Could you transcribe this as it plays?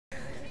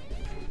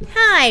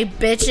Hi,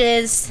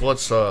 bitches.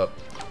 What's up,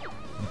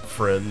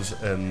 friends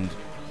and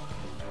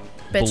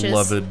Bitches.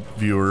 beloved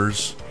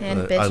viewers And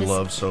that I bitches.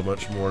 love so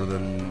much more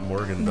than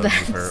Morgan does,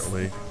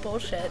 apparently.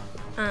 Bullshit.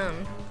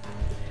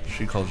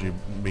 She calls you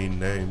mean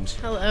names.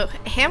 Hello.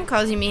 Ham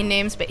calls you mean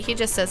names, but he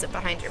just says it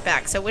behind your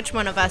back. So which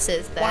one of us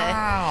is the...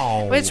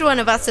 Wow. Which one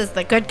of us is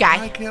the good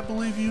guy? I can't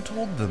believe you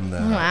told them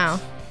that. Wow.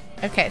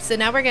 Okay, so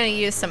now we're going to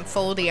use some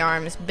foldy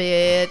arms,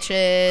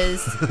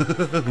 bitches.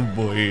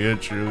 Boy,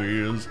 it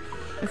truly is.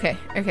 Okay.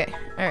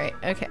 Alright,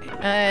 okay.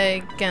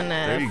 I'm gonna...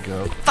 There you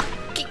go.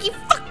 Fuck you.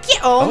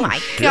 Oh my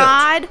shit.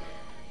 god.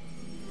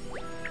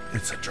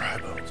 It's a dry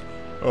bones.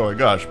 Oh my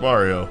gosh,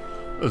 Mario.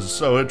 This is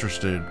so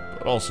interesting,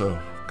 but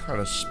also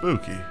kind of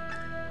spooky.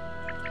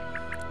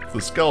 It's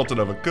the skeleton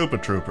of a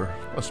Koopa Trooper.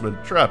 Must have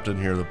been trapped in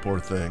here, the poor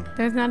thing.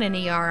 There's not an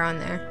ER on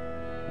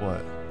there.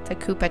 What? It's a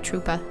Koopa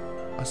Troopa.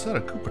 I said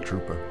a Koopa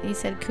Trooper. He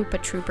said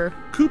Koopa Trooper.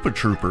 Cooper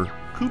Trooper.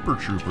 Cooper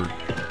Trooper.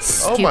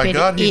 Stupid Oh my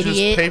god, he idiot.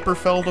 just paper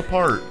fell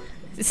apart.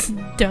 This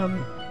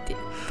dumb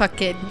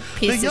fucking The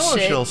piece of yellow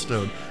shit. shell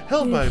stone,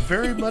 held by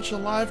very much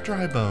alive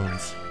dry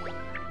bones.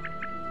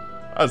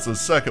 That's the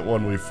second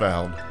one we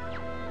found.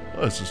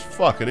 This is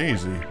fucking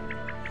easy.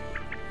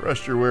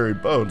 Rest your weary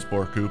bones,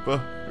 poor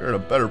Koopa. You're in a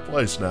better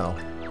place now.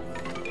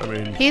 I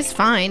mean... He's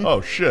fine.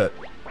 Oh, shit.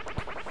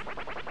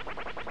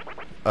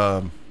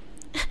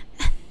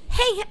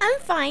 Hey, I'm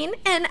fine,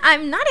 and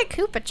I'm not a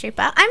Koopa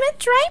Troopa. I'm a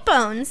Dry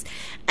Bones,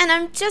 and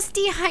I'm just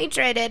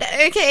dehydrated,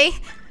 okay?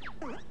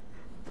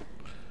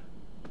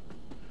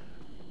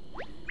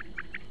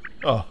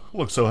 Oh,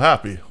 look so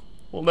happy.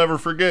 We'll never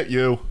forget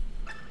you.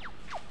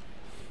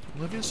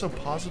 Olivia's so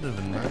positive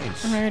and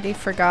nice. I already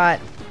forgot.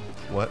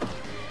 What?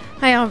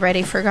 I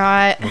already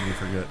forgot. What did you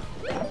forget?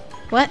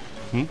 What?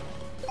 Hmm?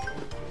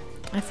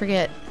 I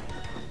forget.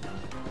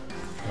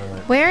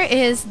 Alright. Where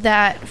is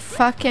that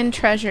fucking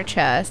treasure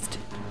chest?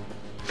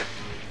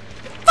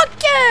 Fuck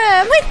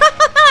yeah!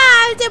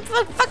 The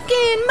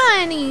fucking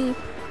money!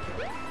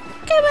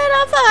 Give me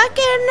the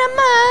fucking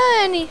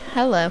money!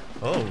 Hello.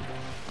 Oh.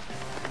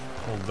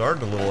 Well, guard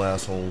the little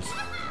assholes.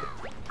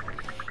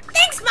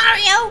 Thanks,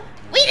 Mario!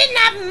 We didn't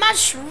have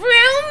much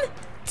room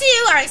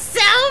to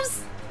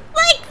ourselves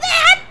like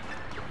that!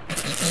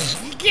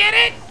 You get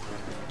it?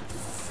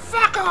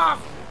 Fuck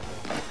off!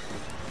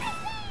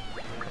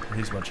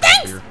 He's much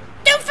Thanks! happier.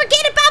 Don't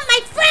forget about my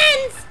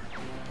friends!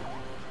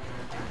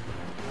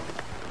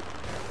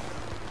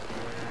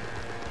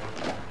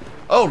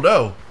 Oh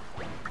no!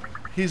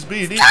 He's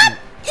being eaten. Stop!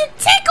 It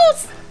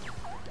tickles!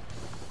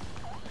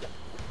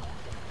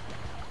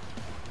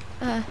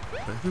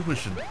 Maybe we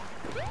should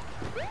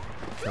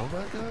kill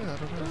that guy? I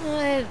don't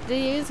know.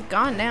 He's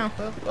gone now.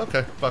 Well,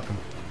 okay, fuck him.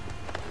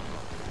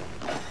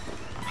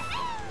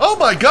 Oh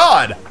my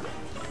god!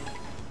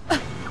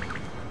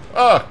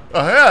 A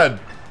head!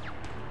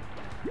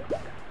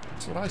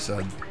 That's what I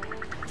said.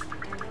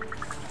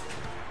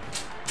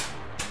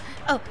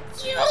 Oh,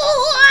 you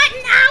are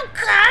now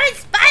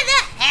cursed by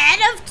the head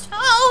of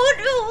Toad.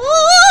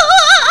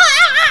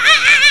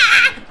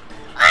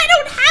 I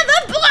don't have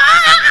a body.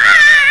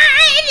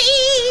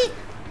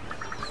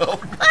 Oh,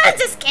 I'm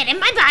just kidding.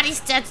 My body's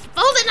just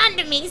folding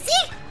under me.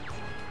 See?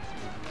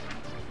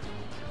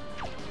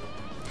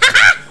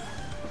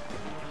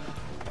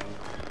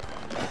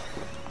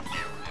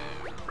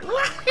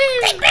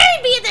 They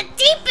buried me in the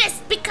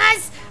deepest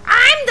because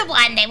I'm the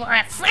one they were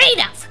afraid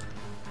of.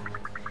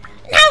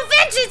 Now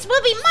vengeance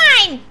will be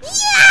mine!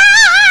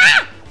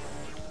 Yeah!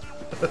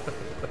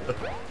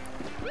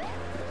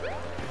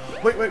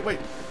 wait.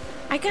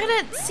 I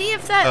gotta see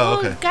if that Oh,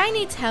 little okay. guy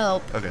needs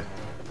help. Okay.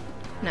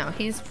 No,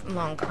 he's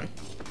long gone.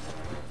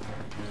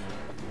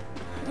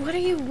 What are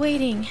you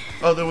waiting?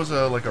 Oh, there was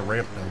like a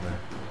ramp down there.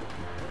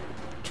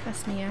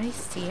 Trust me, I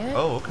see it.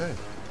 Oh, okay.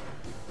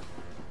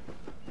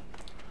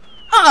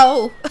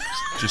 Oh!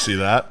 Did you see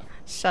that?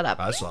 Shut up.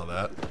 I saw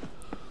that.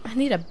 I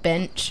need a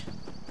bench.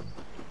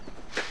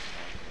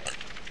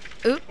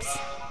 Oops.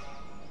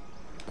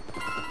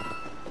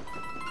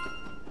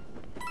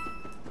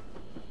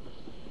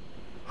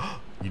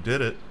 You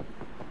did it.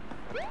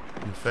 You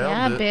Yeah,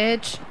 found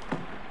it. bitch.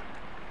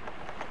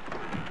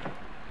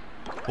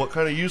 What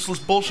kind of useless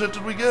bullshit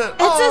did we get?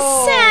 It's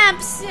a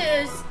sap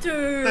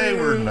sister. They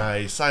were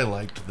nice. I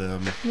liked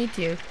them. Me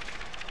too.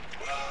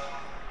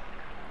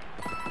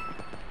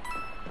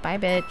 Bye,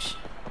 bitch.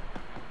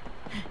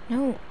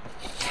 No.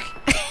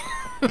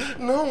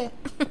 No.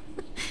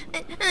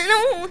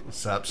 No.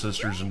 Sap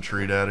Sisters and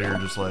Tree Daddy are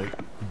just like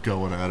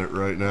going at it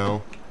right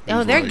now. Oh,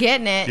 He's they're like-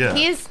 getting it. Yeah.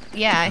 He's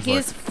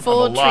like,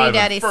 full "I'm alive tree and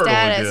daddy fertile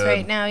status again."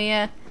 right now,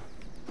 yeah.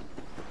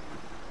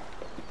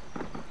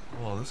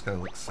 Oh, this guy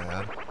looks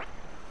sad.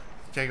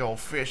 Big old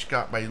fish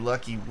got my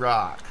lucky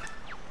rock.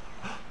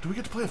 Do we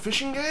get to play a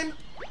fishing game?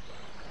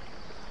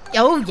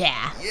 Oh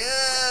yeah.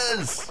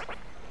 Yes!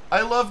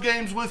 I love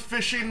games with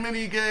fishing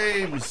mini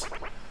games.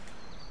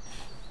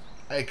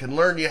 I can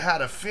learn you how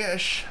to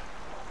fish.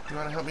 You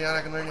want to help me out?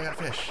 I can learn you how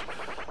to fish.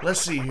 Let's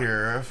see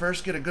here.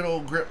 First, get a good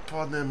old grip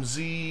on them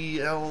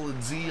Z, L,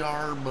 and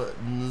ZR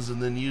buttons,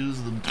 and then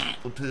use them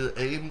to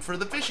aim for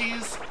the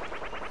fishies.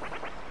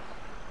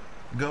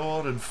 Go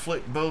on and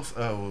flick both.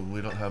 Oh,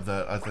 we don't have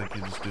that. I think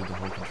you just do the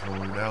whole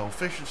controller now.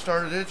 Fishing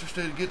started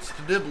interested, gets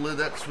to nibbling.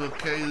 That's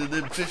okay.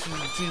 Then fishes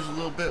and cheese a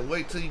little bit.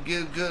 Wait till you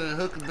get good and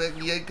hook and back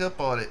and yank up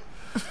on it.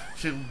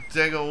 Should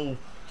dang old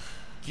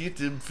get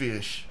them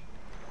fish.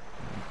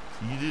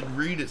 You didn't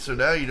read it, so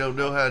now you don't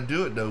know how to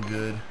do it no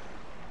good.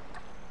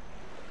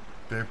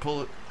 Better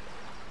pull it.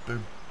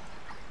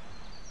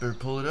 Better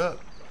pull it up.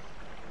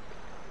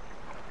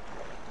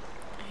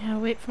 I gotta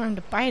wait for him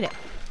to bite it.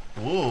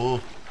 Whoa.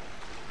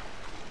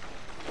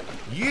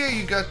 Yeah,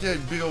 you got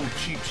that big old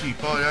cheap.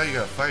 Oh, now you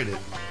gotta fight it.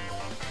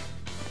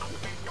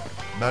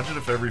 Imagine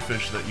if every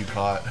fish that you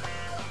caught,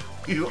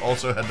 you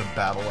also had to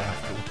battle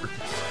afterwards.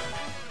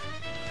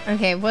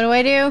 Okay, what do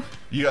I do?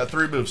 You got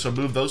 3 moves, so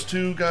move those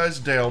 2 guys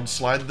down,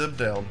 slide them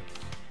down.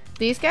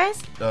 These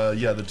guys?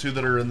 Yeah, the 2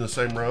 that are in the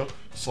same row,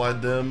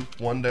 slide them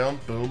 1 down,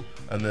 boom,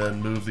 and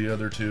then move the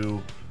other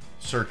 2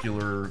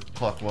 circular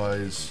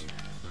clockwise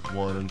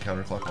 1 and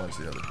counterclockwise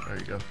the other. There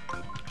you go.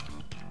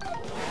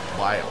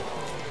 Wow.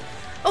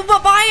 Oh,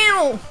 but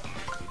bio!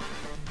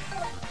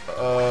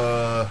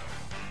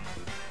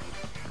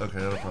 Okay,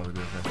 that'll probably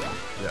be okay.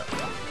 Yeah.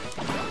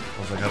 I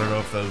was like, I don't know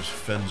if those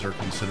fins are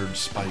considered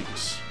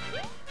spikes.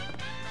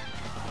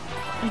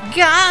 I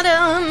got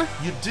him!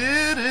 You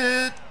did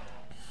it!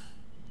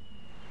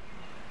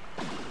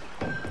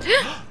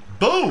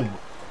 Boom!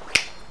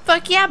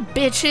 Fuck yeah,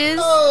 bitches!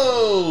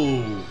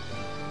 Oh!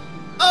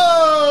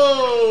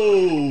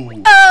 Oh!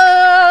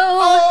 Oh!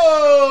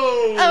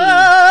 Oh!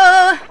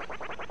 Oh!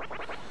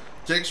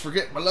 Thanks for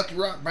getting my lucky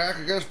rock back.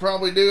 I guess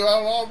probably do.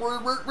 I'll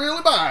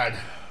really mind.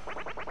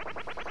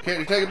 Can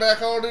you take it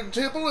back on to the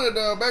temple and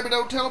maybe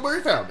don't tell him where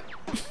he found it?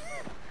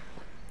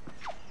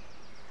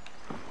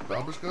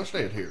 I'm just gonna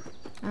stand here.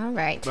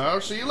 Alright.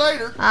 I'll see you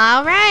later.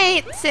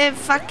 Alright. So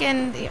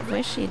fucking. I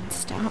wish he'd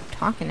stop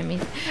talking to me.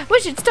 I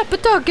wish he'd stop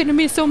talking to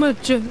me so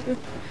much.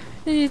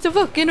 It's so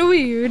fucking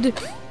weird.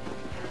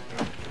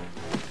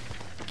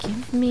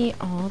 Give me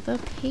all the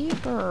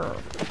paper.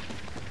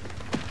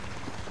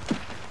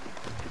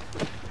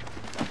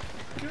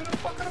 Give me the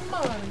fucking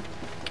money.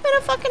 Give me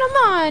the fucking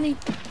money.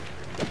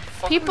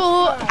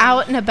 People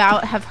out and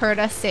about have heard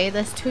us say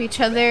this to each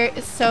other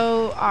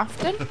so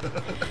often.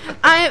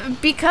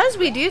 Because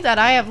we do that,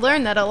 I have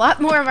learned that a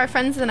lot more of our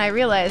friends than I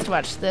realized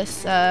watch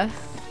this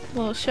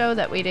little show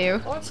that we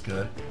do. Well, that's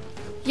good.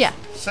 Yeah.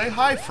 Say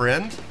hi,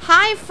 friend.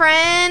 Hi,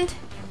 friend.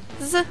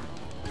 Z.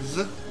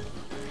 Z.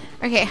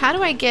 Okay, how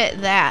do I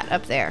get that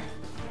up there?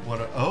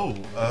 What?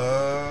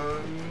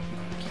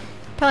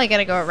 Probably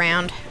gotta go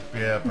around.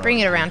 Yeah. Probably. Bring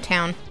it around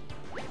town.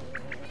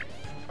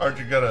 Aren't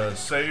you gonna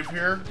save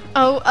here?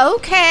 Oh,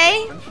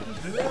 okay. Didn't you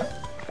just do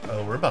that?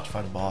 Oh, we're about to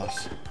find a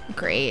boss.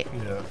 Great.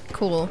 Yeah.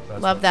 Cool.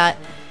 Love that.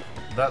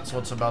 That's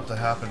what's about to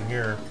happen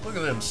here. Look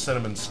at them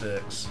cinnamon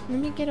sticks. Let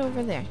me get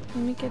over there.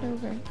 Let me get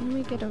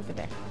over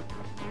there.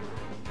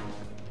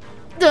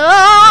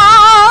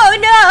 Oh,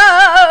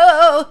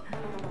 no!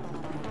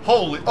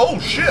 Holy, oh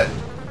shit!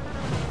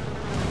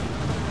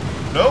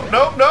 Nope.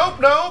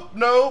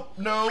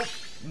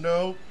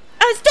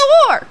 It's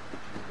door!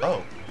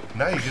 Oh,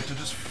 now you get to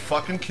just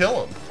fucking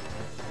kill him.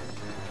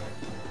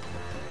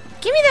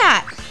 Give me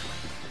that!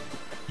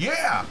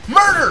 Yeah!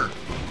 Murder!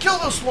 Kill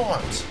those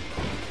swans!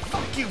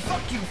 Fuck you!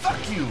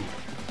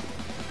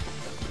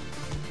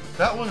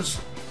 That was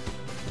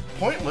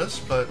pointless,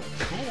 but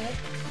cool.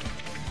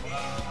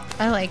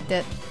 I liked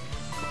it.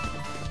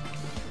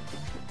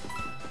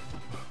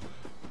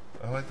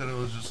 I like that it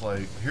was just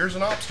like, here's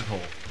an obstacle.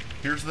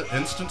 Here's the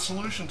instant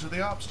solution to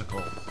the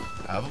obstacle.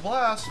 Have a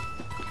blast.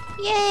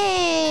 Yay!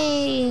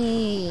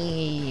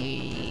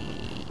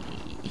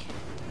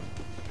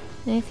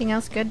 Anything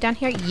else good down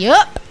here?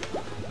 Yup!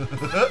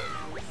 Forget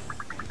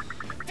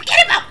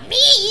about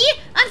me!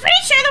 I'm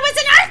pretty sure there was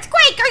an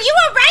earthquake! Are you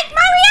alright,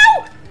 Mario?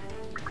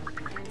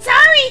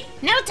 Sorry,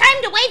 no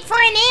time to wait for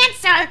an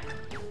answer!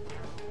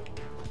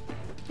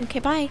 Okay,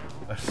 bye.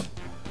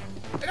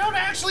 I don't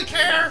actually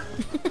care.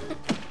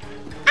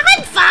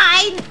 I'm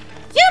fine!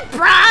 You're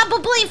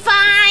probably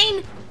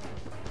fine!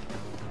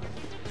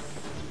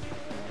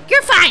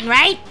 You're fine,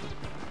 right?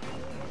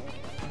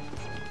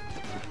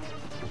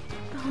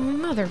 Oh,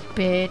 mother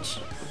bitch.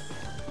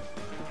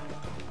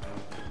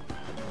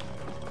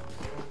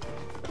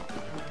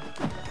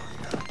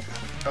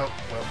 Oh,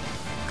 well,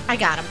 I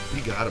got him.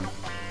 you got him.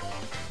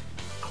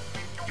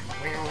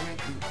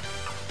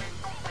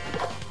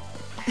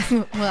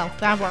 Well,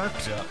 that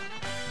worked. Yeah.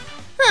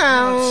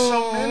 Oh. That's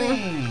so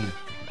many.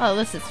 Oh,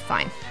 this is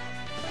fine.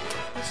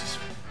 This is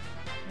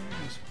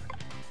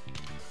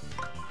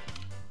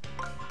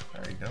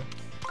there you go.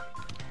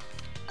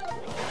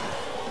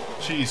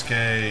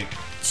 Cheesecake.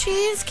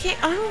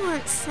 Cheesecake. I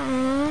want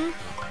some.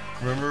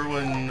 Remember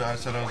when I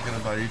said I was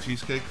gonna buy you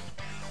cheesecake?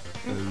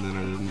 And then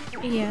I didn't.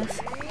 Yes.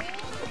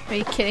 Are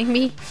you kidding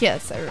me?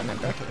 Yes, I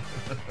remember.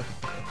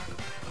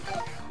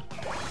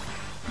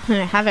 I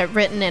have it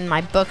written in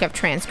my book of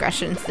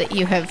transgressions that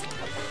you have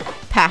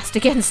passed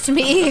against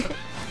me.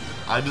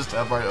 I just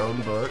have my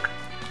own book.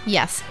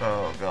 Yes.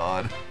 Oh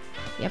God.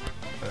 Yep.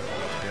 I don't know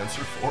what to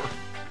answer for.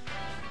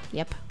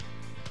 Yep.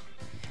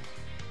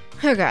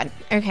 Oh god.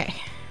 Okay.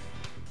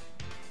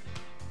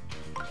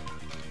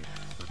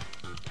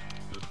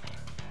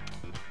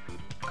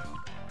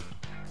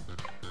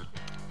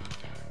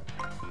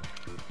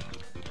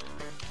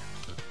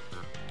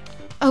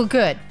 Oh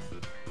good.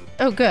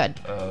 Oh good.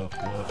 Oh,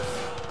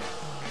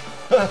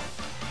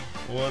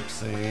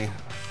 whoops. Whoopsie.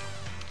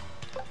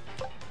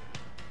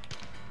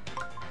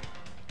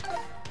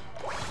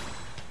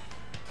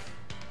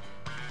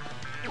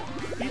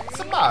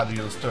 It's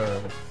Mario's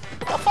turn.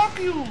 Oh, fuck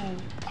you.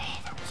 Oh,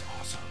 that was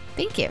awesome.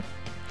 Thank you.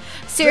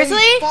 Seriously?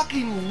 They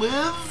fucking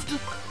lived?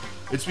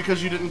 It's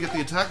because you didn't get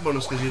the attack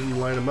bonus because you didn't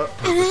line them up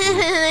perfectly.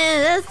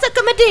 Suck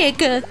on my dick.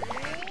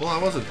 Well, I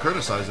wasn't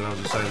criticizing. I was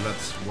just saying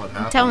that's what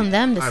happened. I'm telling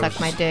them to I suck was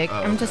my just- dick. oh,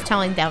 I'm just okay.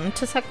 telling them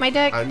to suck my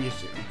dick. I'm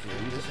just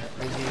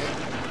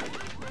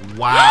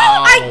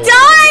wow.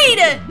 I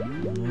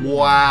died!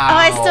 Wow. Oh,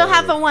 I still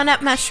have a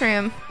 1-up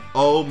mushroom.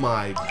 Oh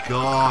my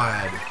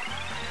god.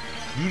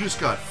 You just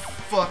got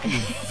fucking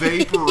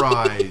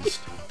vaporized.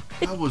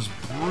 That was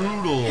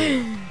brutal.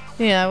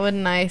 Yeah, it was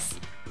nice.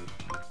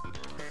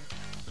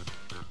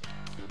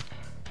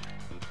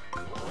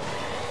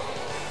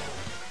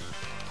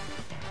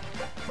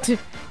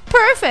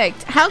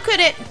 Perfect! How could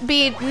it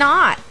be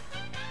not?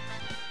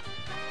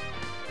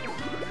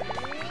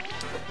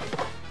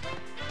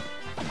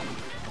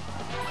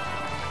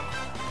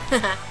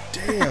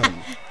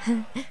 Damn.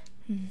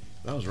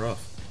 That was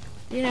rough.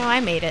 You know, I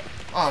made it.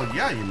 Oh,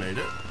 yeah, you made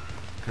it.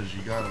 Because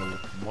you got a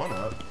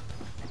 1-up.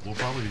 We'll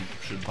probably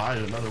should buy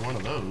another one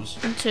of those.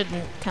 You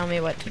shouldn't tell me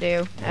what to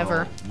do,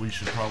 ever. Well, we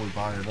should probably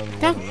buy another one of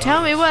Don't those.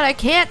 tell me what I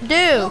can't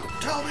do!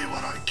 Tell me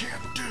what I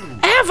can't do.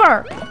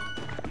 Ever!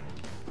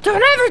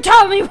 Don't ever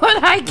tell me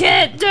what I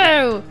can't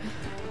do!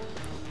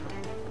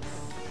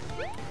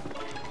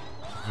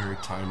 Very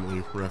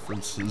timely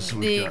references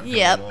we got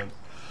Yep. going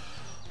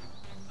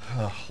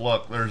on.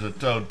 Look, there's a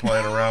toad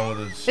playing around with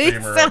his He's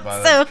steamer so, up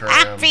by so the tram.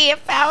 happy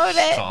about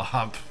it!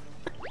 Stop.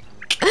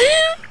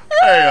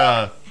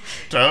 Hey,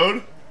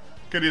 Toad?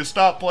 Can you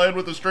stop playing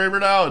with the streamer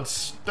now?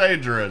 It's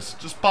dangerous.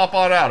 Just pop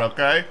on out,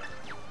 okay?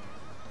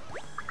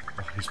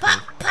 Oh, he's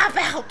Pop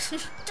out.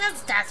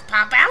 Just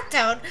pop out,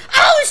 Toad.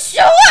 Oh,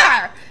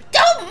 sure.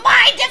 Don't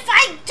mind if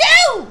I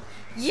do,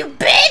 you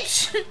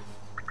bitch.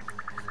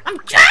 I'm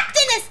trapped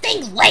in this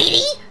thing,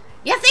 lady.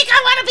 You think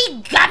I want to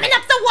be gumming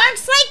up the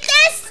works like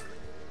this?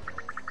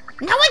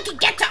 No one can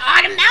get to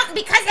Autumn Mountain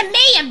because of me,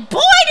 and boy,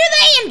 do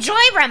they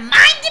enjoy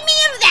reminding me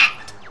of that.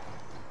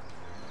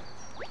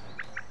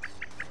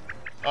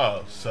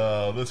 Oh,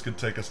 so this could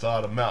take us to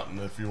Autumn Mountain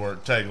if you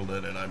weren't tangled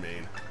in it, I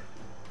mean.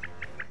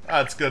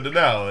 That's good to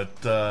know.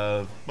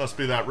 It, must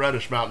be that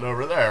reddish mountain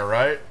over there,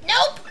 right?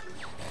 Nope.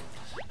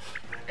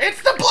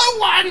 It's the blue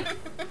one.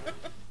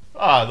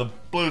 Ah, the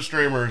blue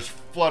streamer's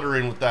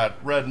fluttering with that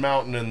red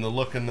mountain and the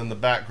looking in the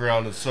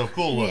background is so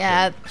cool looking.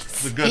 Yeah.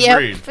 It's a good Yep.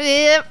 read.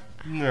 Yep.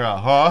 Yeah,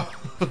 huh?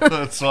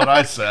 That's what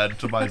I said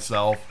to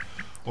myself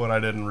when I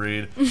didn't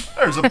read.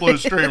 There's a blue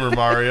streamer,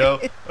 Mario.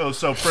 It was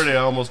so pretty I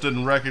almost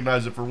didn't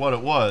recognize it for what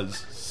it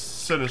was.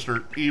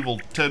 Sinister, evil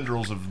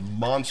tendrils of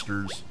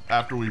monsters.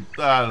 After we,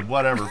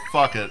 whatever,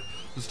 fuck it.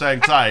 Just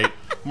hang tight.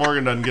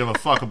 Morgan doesn't give a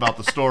fuck about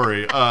the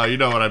story. You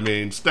know what I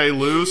mean. Stay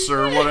loose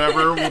or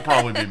whatever. We'll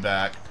probably be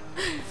back.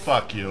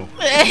 Fuck you.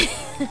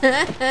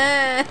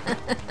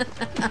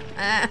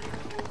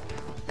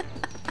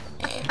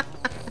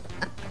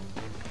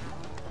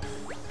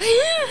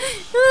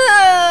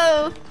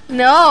 Oh,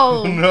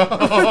 no.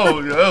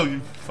 No, you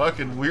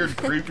fucking weird,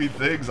 creepy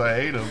things. I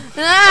hate them.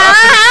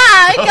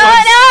 Ah, no.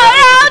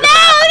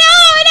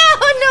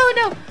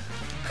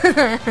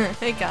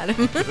 I got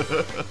him.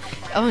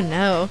 Oh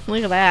no,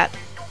 look at that.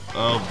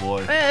 Oh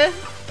boy.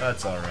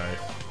 That's alright.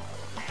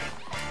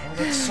 Oh,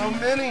 that's so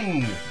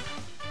many.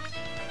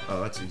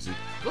 Oh, that's easy.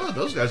 Oh,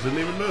 those guys didn't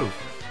even move.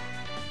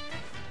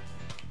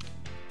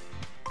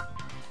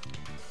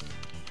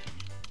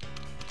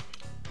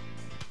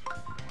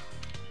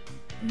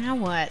 Now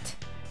what?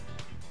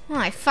 Oh,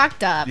 I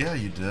fucked up. Yeah,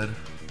 you did.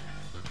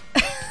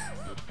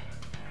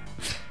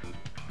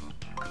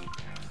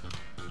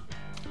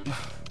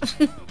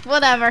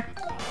 Whatever.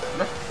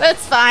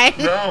 It's fine.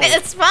 No.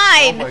 It's Oh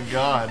fine. my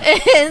god.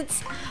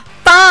 It's All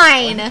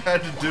fine. you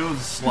had to do was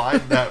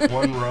slide that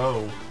one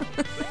row.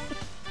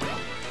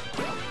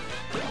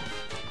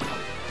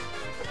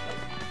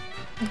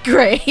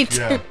 Great.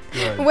 Yeah,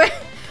 good.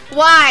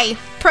 Why?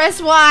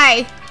 Press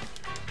Y.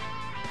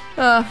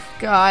 Oh,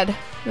 God.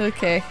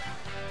 Okay.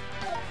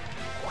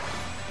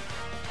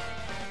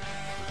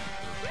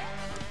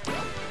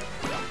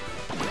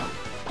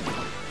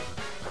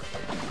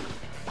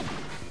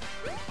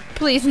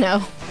 Please no.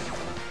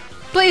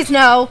 Please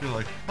no. You're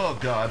like, oh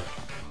god.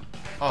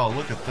 Oh,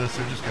 look at this.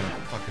 They're just gonna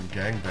fucking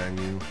gangbang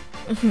you.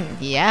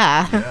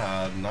 Yeah.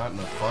 Yeah, not in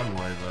a fun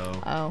way,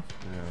 though. Oh.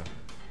 Yeah.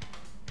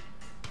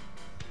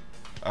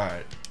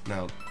 Alright,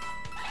 now.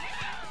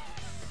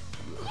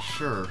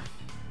 Sure.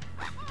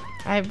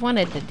 I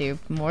wanted to do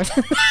more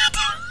than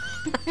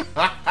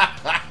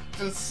that.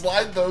 Just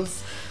slide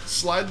those.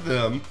 Slide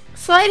them.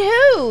 Slide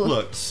who?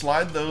 Look,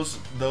 slide those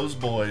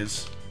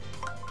boys.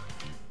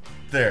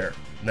 There.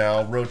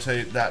 Now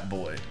rotate that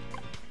boy.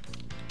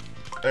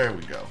 There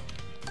we go.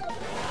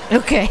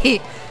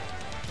 Okay.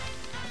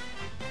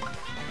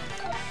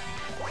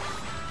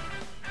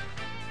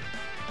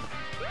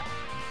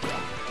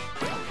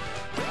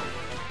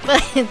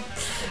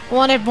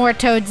 Wanted more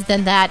toads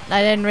than that.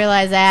 I didn't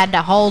realize I had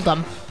to hold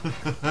them.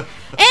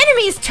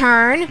 Enemy's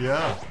turn.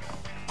 Yeah.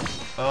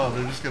 Oh,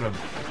 they're just gonna...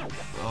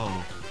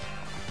 Oh.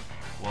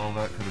 Well,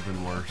 that could have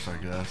been worse, I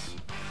guess.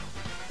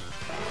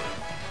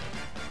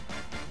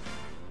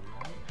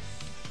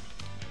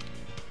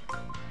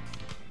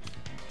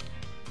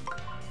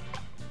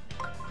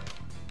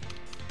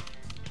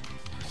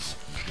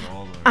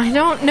 I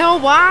don't know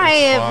why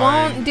it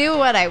won't do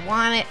what I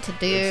want it to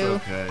do.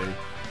 It's okay.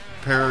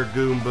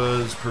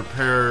 Paragoombas,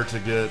 prepare to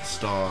get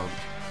stomped.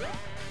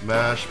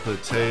 Mashed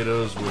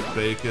potatoes with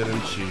bacon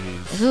and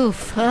cheese. Ooh,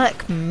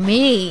 fuck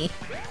me.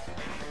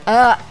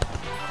 Up.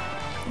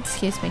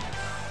 Excuse me.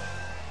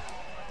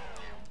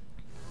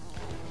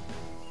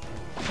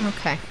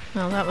 Okay.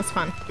 Well, that was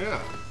fun. Yeah.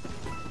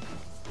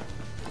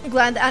 I'm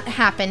glad that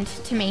happened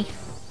to me.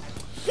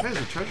 Hey, there's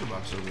a treasure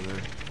box over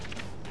there.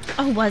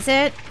 Oh, was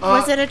it?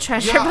 Was it a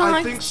treasure box? Yeah,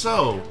 I think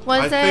so.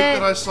 I think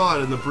that I saw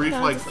it in the brief,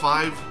 like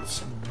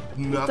 5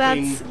 nothing.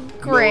 That's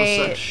great.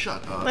 Said,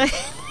 shut up.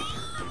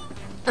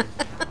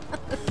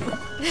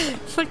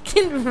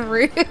 Fucking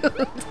rude.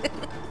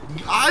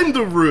 I'm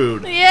the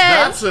rude.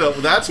 Yes. That's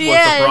what the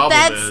Yeah, problem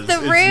that's is. the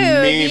It's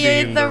rude. me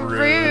You're being the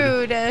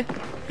rude.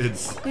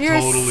 It's You're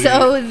totally,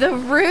 so the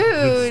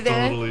rude. It's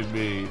totally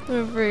me.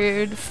 The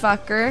rude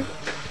fucker.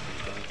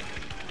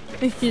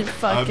 You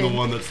fucking. I'm the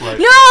one that's like,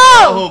 No!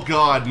 Oh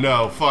God,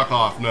 no! Fuck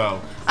off,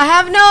 no! I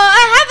have no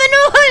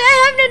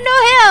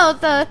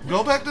health.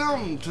 Go back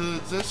down to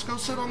just go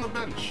sit on the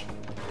bench.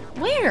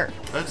 Where?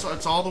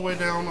 It's all the way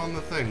down on the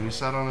thing. We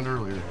sat on it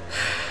earlier.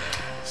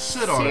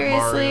 Sit on it,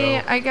 Seriously,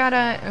 Mario. I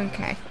gotta.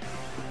 Okay,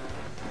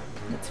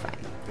 that's fine.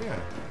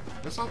 Yeah,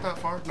 it's not that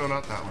far. No,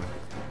 not that way.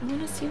 I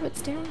want to see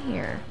what's down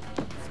here.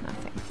 It's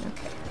nothing.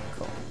 Okay,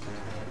 cool.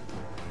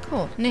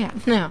 Cool. Yeah,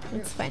 no,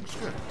 it's fine. It's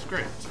good. It's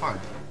great. It's fine.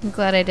 I'm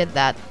glad I did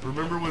that.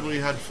 Remember when we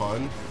had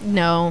fun?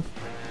 No,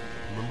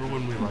 Remember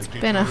when we liked it's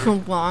each been other? a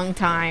long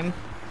time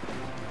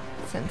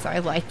since I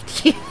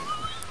liked you.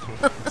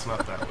 It's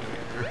not that way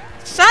either.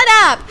 Shut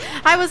up!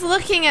 I was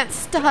looking at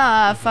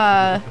stuff.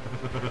 Ugh.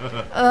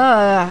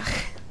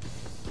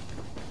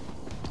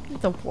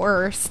 The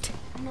worst.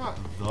 Not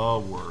the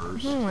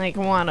worst. Like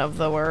one of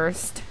the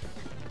worst.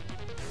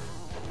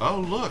 Oh,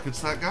 look,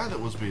 it's that guy that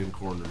was being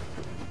cornered.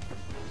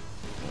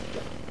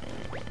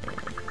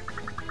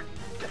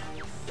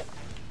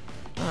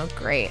 Oh,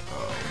 great.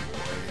 Oh,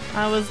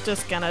 I was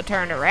just gonna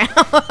turn around.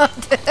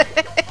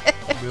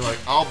 be like,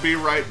 I'll be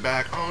right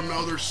back. Oh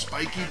no, there's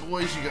spiky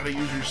boys. You gotta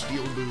use your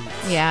steel boots.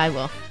 Yeah, I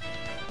will.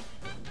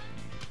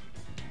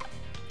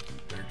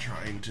 They're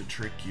trying to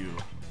trick you.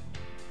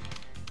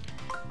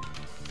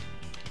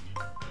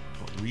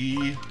 But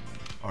we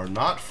are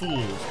not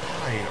fools.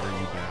 Why are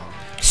you bound?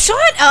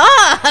 Shut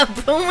up!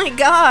 Oh my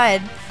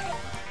god.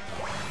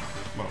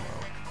 Oh, well.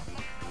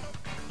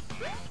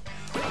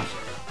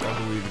 I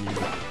believe in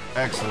you.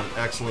 Excellent,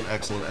 excellent,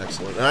 excellent,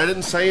 excellent. And I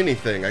didn't say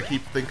anything. I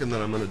keep thinking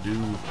that I'm gonna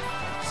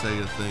say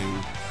a thing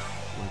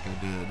like I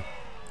did.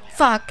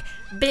 Fuck,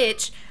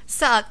 bitch,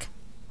 suck,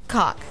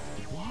 cock.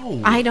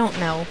 Whoa. I don't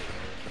know.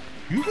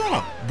 You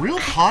got a real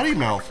potty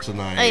mouth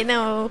tonight. I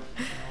know.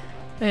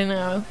 I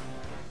know.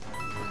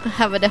 I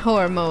have the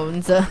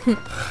hormones. No,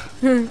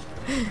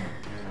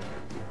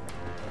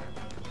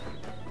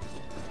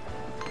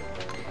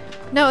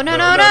 no, no, no, no,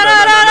 no, no, no,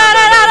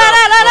 no,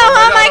 no, no,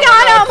 oh my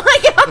god,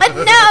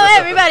 no,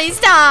 everybody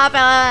stop,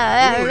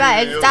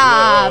 everybody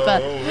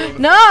stop.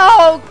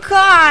 No,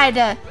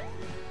 god.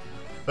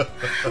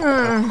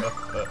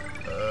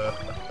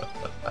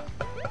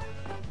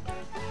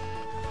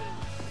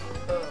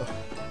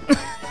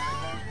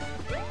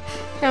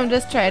 I'm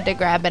just trying to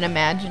grab an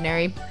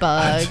imaginary bug.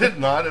 I did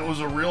not. It was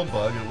a real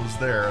bug. It was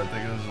there. I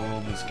think it was a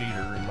little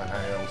mosquito in my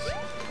house.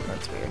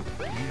 That's weird.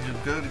 You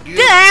just go to get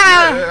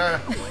Yeah!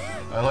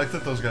 I like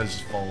that those guys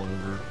just fall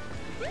over.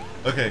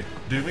 Okay,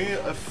 do me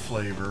a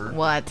favor.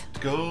 What?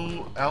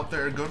 Go out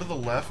there. Go to the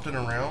left and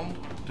around.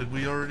 Did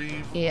we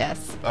already?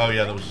 Yes. Oh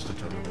yeah, that was just a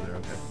toad over there.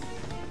 Okay.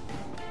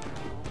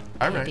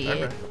 Alright,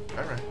 Idiot.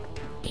 alright.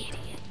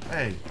 Idiot.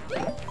 Hey,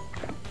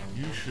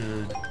 you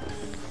should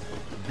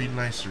be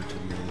nicer to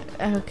me.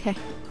 Okay.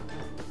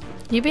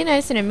 You be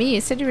nicer to me.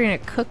 You said you were gonna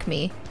cook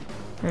me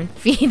and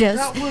feed us.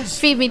 That was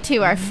feed me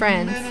to our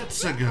friends.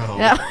 Minutes ago.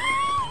 No.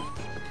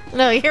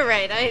 No, you're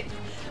right. I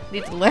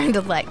need to learn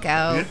to let go.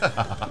 Yeah.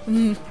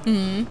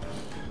 Mm-hmm.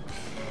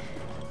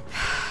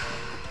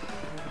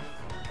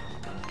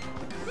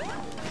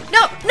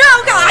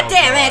 No, god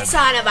damn it,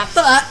 son of a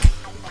fuck!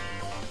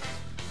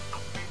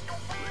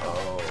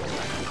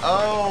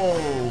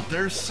 Oh,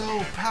 they're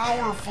so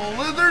powerful,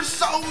 and there's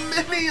so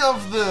many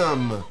of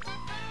them.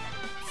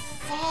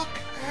 Fuck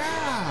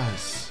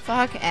ass.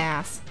 Fuck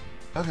ass.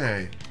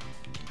 Okay.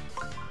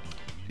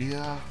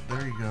 Yeah,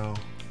 there you go.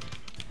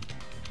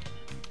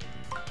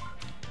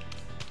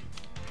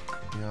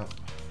 Yep.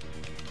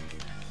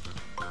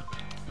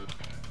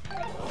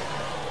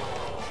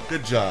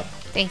 Good job.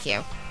 Thank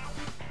you.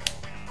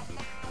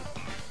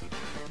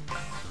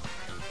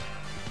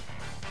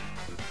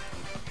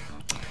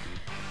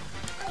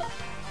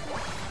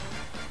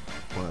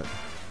 What?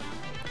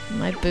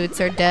 My boots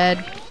are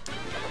dead.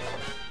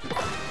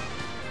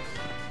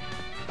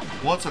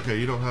 Well, it's okay.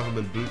 You don't have them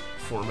in boot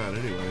format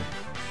anyway.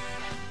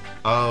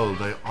 Oh,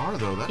 they are,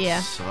 though. That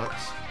Yeah.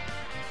 sucks.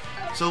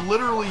 So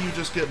literally you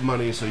just get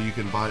money so you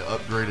can buy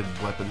upgraded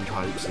weapon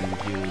types and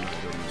healing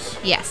items.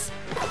 Yes.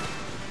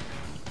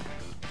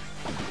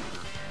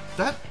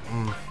 That,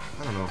 I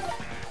don't know.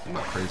 I'm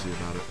not crazy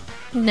about it.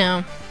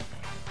 No.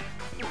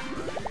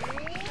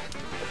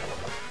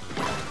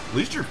 At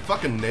least you're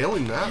fucking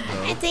nailing that,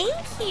 though. Thank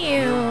you.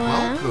 You're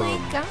welcome. Oh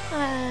my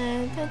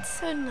god, that's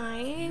so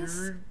nice.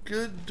 You're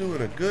good,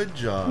 doing a good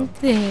job.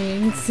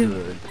 Thanks.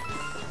 Good.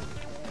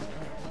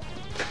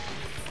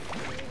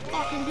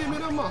 Fucking give me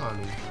the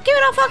money. Give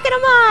me the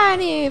fucking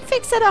money.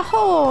 Fix it a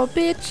hole,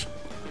 bitch.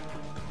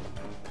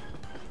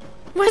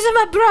 Where's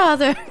my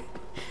brother?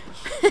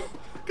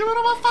 Give it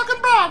to my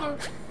fucking brother.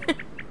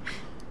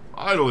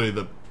 Finally,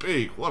 the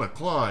peak. What a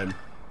climb.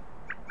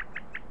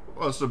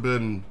 Must have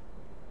been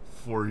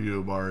for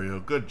you, Mario.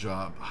 Good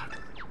job.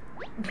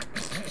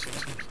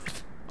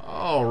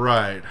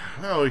 Alright.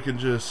 Now we can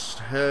just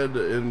head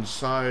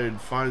inside,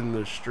 find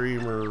the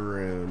streamer,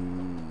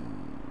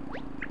 and...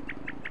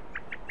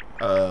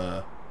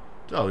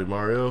 tell me,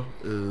 Mario.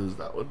 Is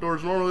that what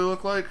doors normally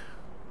look like?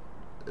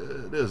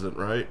 It isn't,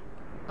 right?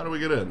 How do we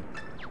get in?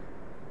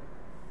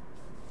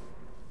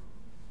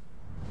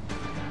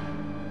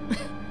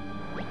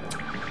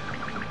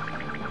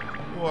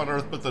 Who on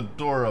earth put the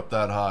door up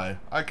that high?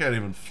 I can't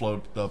even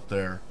float up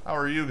there. How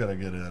are you gonna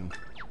get in?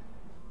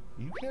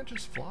 You can't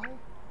just fly?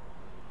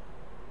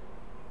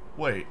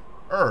 Wait,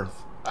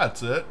 Earth.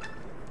 That's it.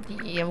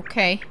 Yeah,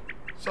 okay.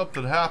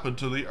 Something happened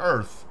to the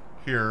Earth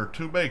here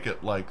to make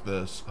it like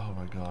this. Oh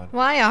my god.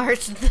 Why are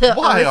the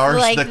Why earth are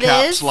like the this?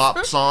 caps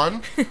locks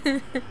on?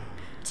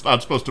 It's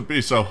not supposed to be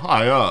so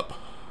high up.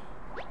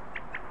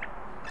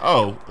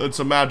 Oh, it's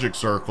a magic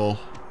circle.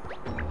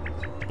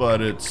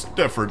 But it's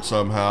different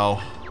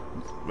somehow.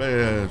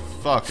 Man,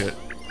 fuck it.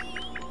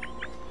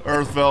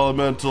 Earth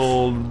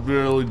Elemental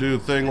really do a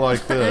thing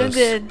like this.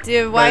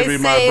 Why Maybe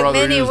say my brother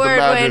many used the word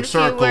when magic few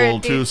word circle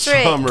do to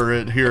trick? summer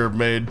it here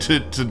made to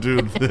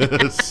do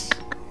this.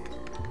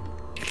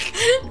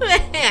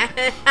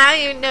 How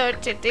you know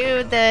to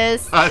do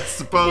this? I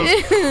suppose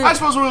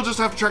we'll just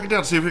have to track it down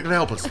and see if it can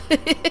help us.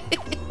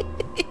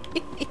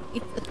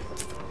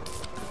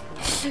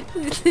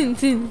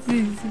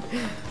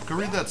 Go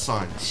read that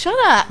sign. Shut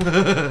up.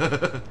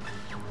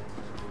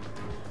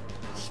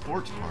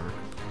 Sports park.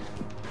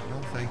 No,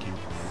 thank you,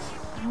 please.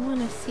 I want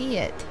to see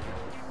it.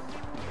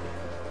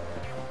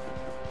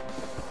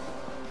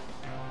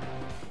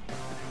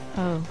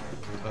 Oh,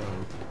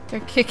 Oh. they're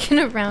kicking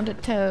around a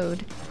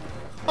toad.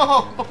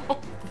 Oh,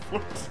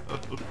 poor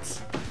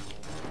toads.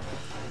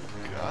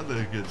 God,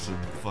 they get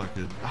some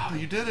fucking. Oh,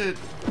 you did it.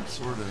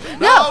 Sort of.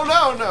 No!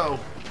 No.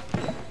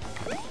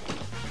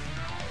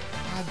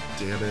 God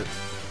damn it.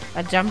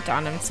 I jumped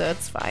on him, so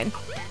it's fine.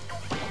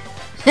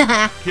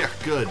 Yeah,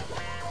 good.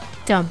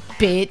 Dumb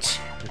bitch.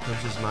 Here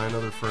comes his 9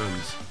 other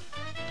friends.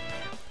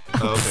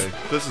 Oh, okay,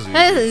 this is easy.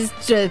 This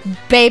is just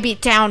baby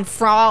town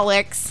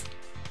frolics.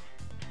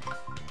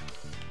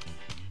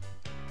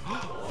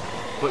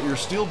 But your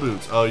steel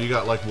boots. Oh, you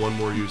got like one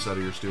more use out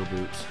of your steel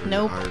boots. Or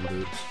Nope. your iron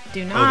boots.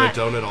 Do Oh, not.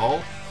 they don't at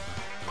all?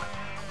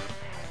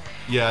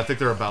 Yeah, I think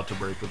they're about to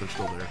break, but they're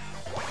still there.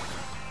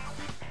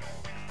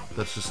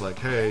 That's just like,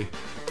 hey,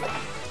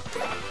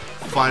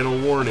 final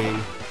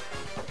warning.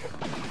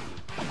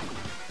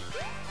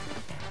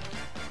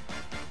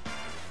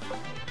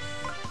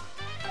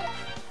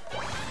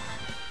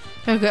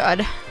 Oh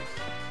god.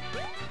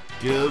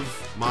 Give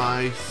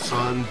my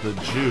son the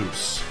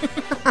juice.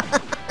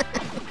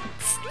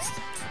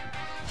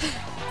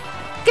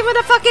 Give me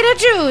the fucking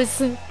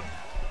juice.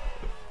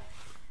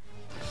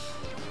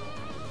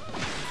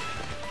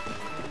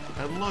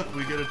 And look,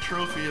 we get a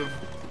trophy of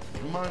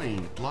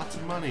money. Lots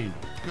of money.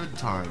 Good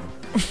time.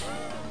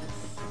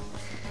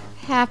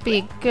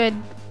 Happy good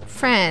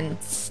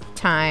friends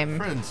time.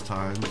 Friends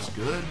time is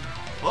good.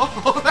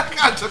 Oh, that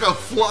guy took a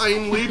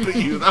flying leap at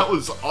you. That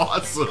was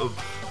awesome.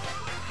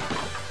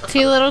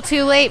 Too little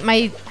too late,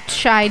 my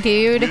shy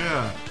dude.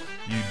 Yeah,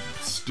 you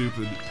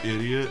stupid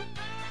idiot.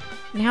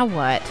 Now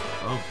what?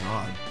 Oh,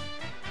 God.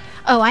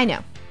 Oh, I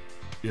know.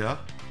 Yeah?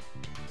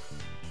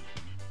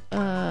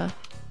 Oh,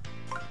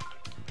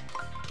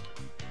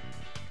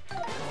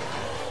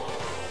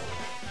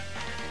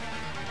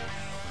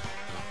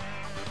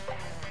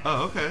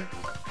 okay.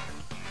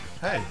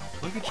 Hey,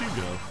 look at you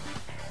go.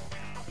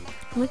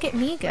 Look at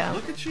me go.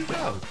 Look at you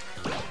go.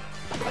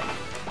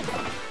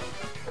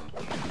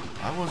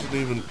 I wasn't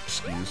even,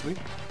 excuse me,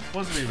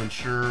 wasn't even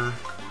sure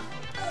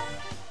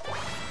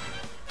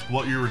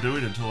what you were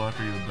doing until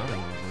after you had done it. I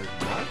was like,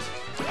 what?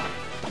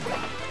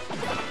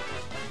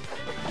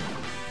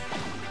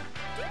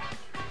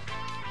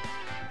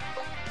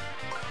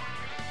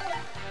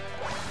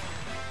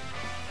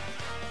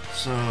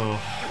 So,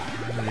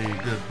 Any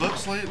good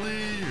books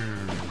lately?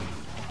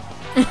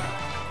 Or...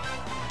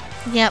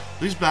 Yep.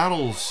 These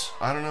battles,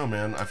 I don't know,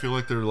 man. I feel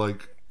like they're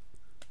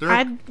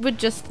I would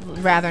just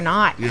rather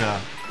not.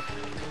 Yeah.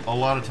 A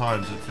lot of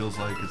times it feels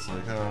like it's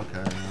like, oh,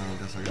 okay, well, I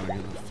guess I gotta get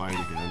in the fight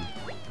again.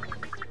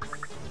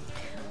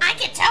 I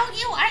can tell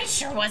you, I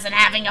sure wasn't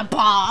having a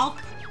ball.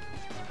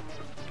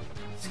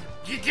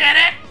 You get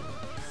it?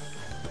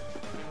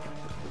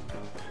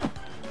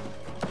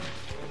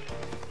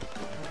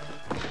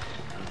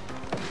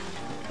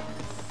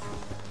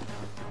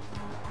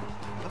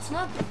 That's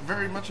not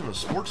very much of a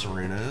sports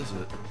arena, is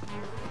it?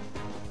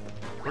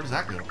 Where does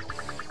that go?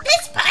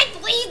 This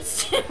pipe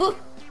leads to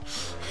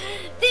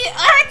the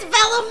Art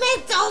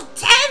Developmental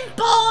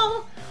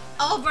Temple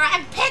over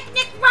on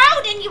Picnic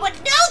Road, and you would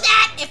know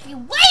that if you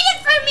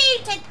waited for me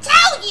to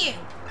tell you.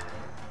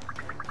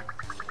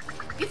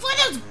 Before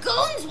those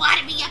goons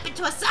wadded me up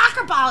into a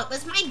soccer ball, it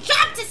was my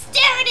job to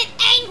stare at it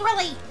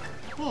angrily.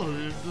 Oh,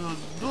 you're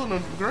doing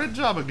a great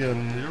job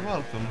again. You're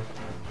welcome.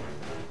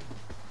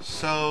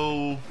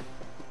 So...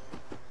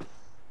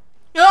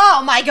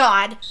 Oh my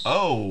god.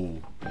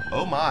 Oh.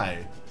 Oh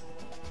my.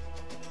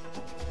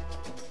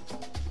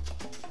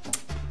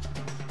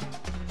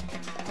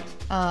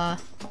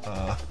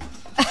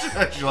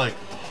 You're like,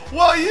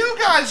 well, you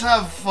guys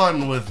have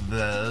fun with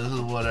this,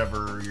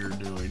 whatever you're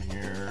doing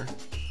here.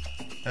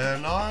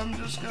 And I'm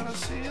just gonna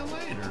see you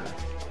later.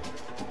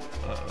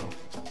 Uh-oh.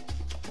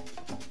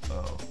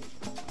 Oh.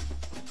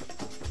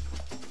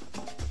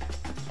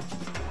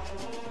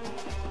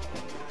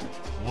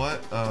 What,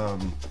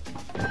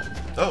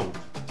 Oh.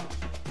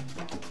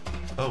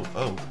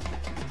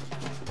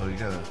 Oh, you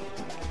gotta...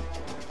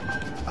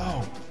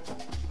 Oh.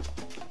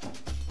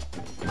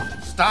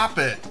 Stop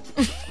it!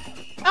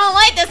 I don't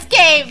like this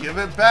game. Give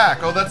it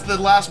back. Oh, that's the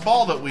last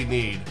ball that we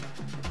need.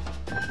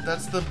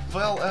 That's the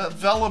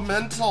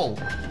Velamental.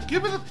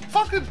 Give it a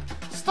fucking...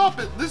 Stop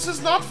it. This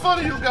is not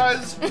funny, you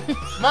guys.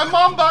 My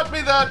mom bought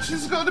me that.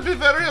 She's going to be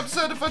very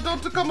upset if I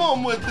don't come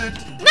home with it.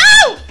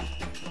 No!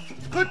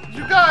 Good,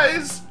 you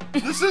guys.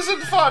 This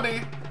isn't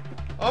funny.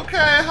 Okay,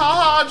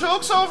 haha,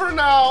 joke's over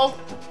now.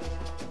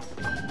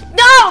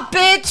 No,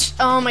 bitch!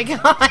 Oh my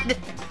god.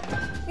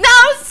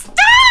 No, stop!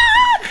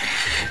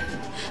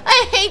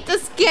 I hate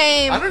this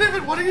game. I don't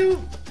even, what do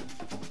you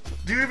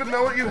even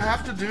know what you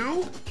have to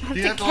do? I Do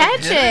you have to like,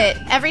 catch hit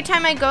it. Every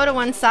time I go to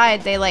one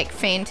side, they like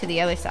feign to the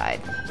other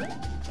side.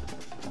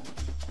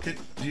 Do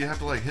you have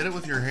to like hit it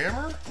with your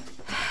hammer?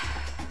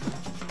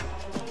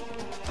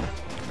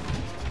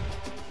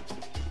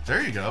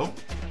 There you go.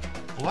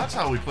 Well, that's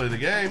how we play the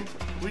game.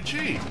 We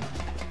cheat.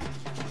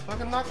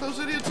 Fucking knock those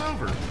idiots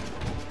over.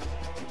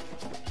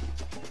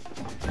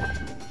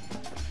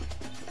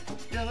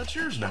 Yeah, that's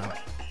yours now.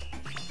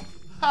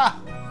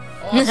 Ha!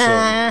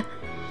 Awesome.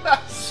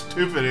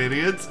 Stupid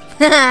idiots.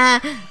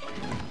 That's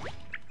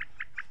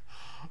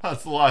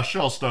the last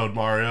shellstone,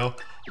 Mario.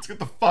 Let's get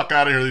the fuck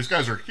out of here. These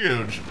guys are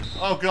huge.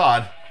 Oh,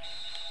 God.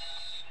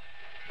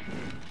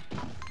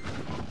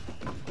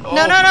 Oh,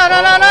 No.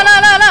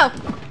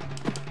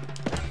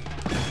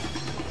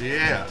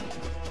 Yeah.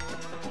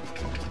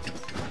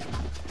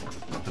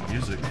 The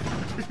music.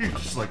 You're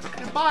just like,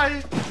 okay,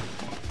 bye.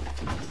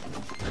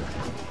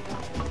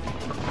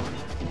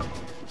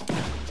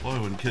 Boy,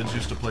 when kids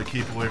used to play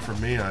Keep Away From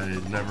Me, I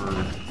never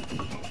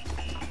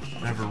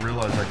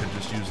realized I could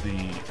just use the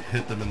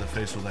hit them in the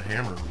face with a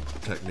hammer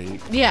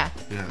technique. Yeah.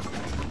 Yeah.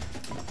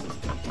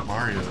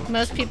 Mario.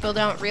 Most people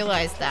don't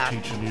realize that.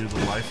 Teaching you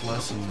the life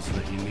lessons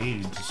that you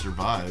need to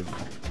survive.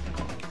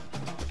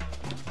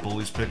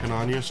 Bullies picking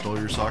on you, stole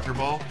your soccer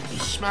ball,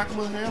 just smack them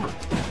with a hammer.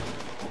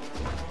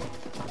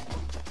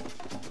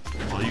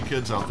 All you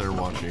kids out there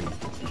watching,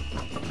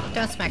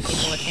 Don't smack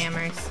people with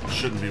hammers.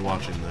 shouldn't be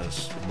watching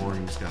this.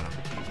 Morgan's got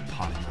a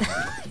potty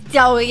mouth.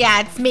 Oh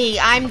yeah, it's me.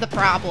 I'm the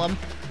problem.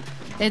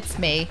 It's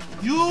me.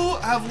 You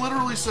have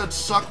literally said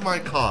suck my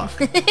cock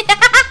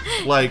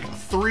like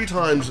 3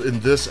 times in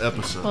this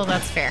episode. Well,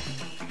 that's fair.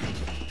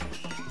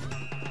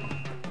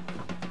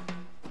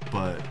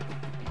 But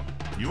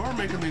you are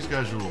making these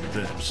guys your little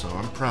bitch, so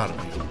I'm proud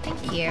of you.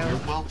 Thank you.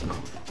 You're welcome.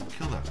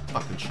 Kill that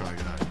fucking shy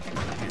guy.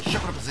 Yeah,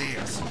 shove it up his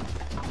ass.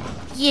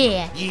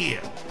 Yeah. Yeah,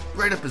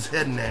 right up his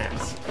head and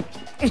ass.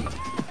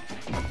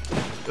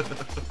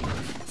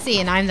 See,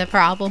 and I'm the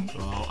problem.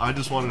 Well, I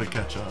just wanted to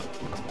catch up.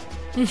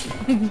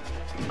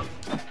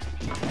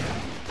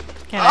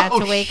 Gonna have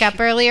to wake up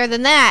earlier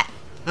than that.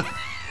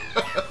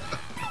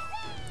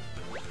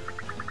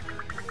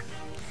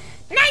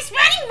 Nice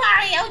running,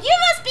 Mario. You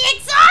must be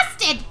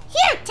exhausted.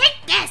 Here, take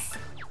this.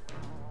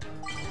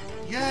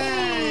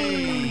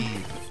 Yay!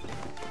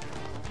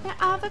 The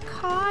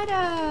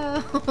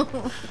avocado.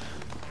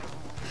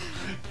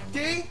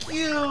 Thank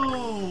you!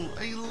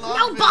 I love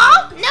No it.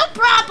 ball, no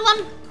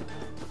problem.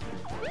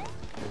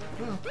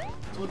 Yeah,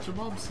 that's what your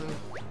mom said.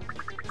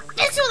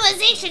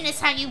 Visualization is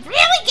how you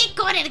really get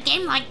good at a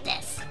game like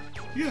this.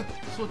 Yeah,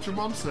 that's what your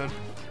mom said.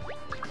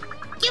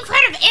 You've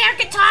heard of air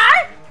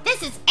guitar?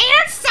 This is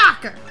air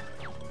soccer.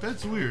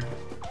 That's weird.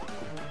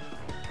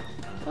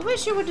 I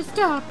wish you would have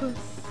stopped us.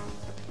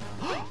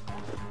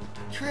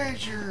 You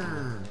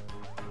treasure.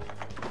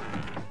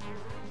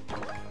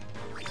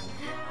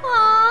 Aw,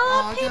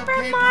 Oh, I got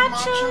Paper Paper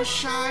Macho. Macho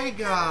Shy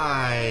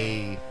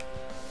Guy.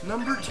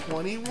 Number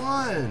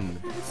 21.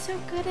 I'm so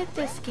good at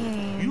this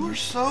game. You are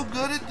so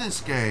good at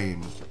this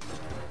game.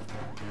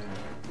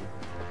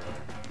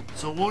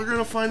 So we're going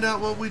to find out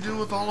what we do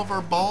with all of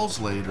our balls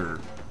later.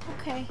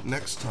 Okay.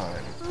 Next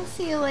time. We'll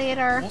see you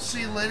later. We'll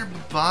see you later.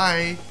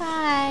 Bye.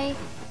 Bye.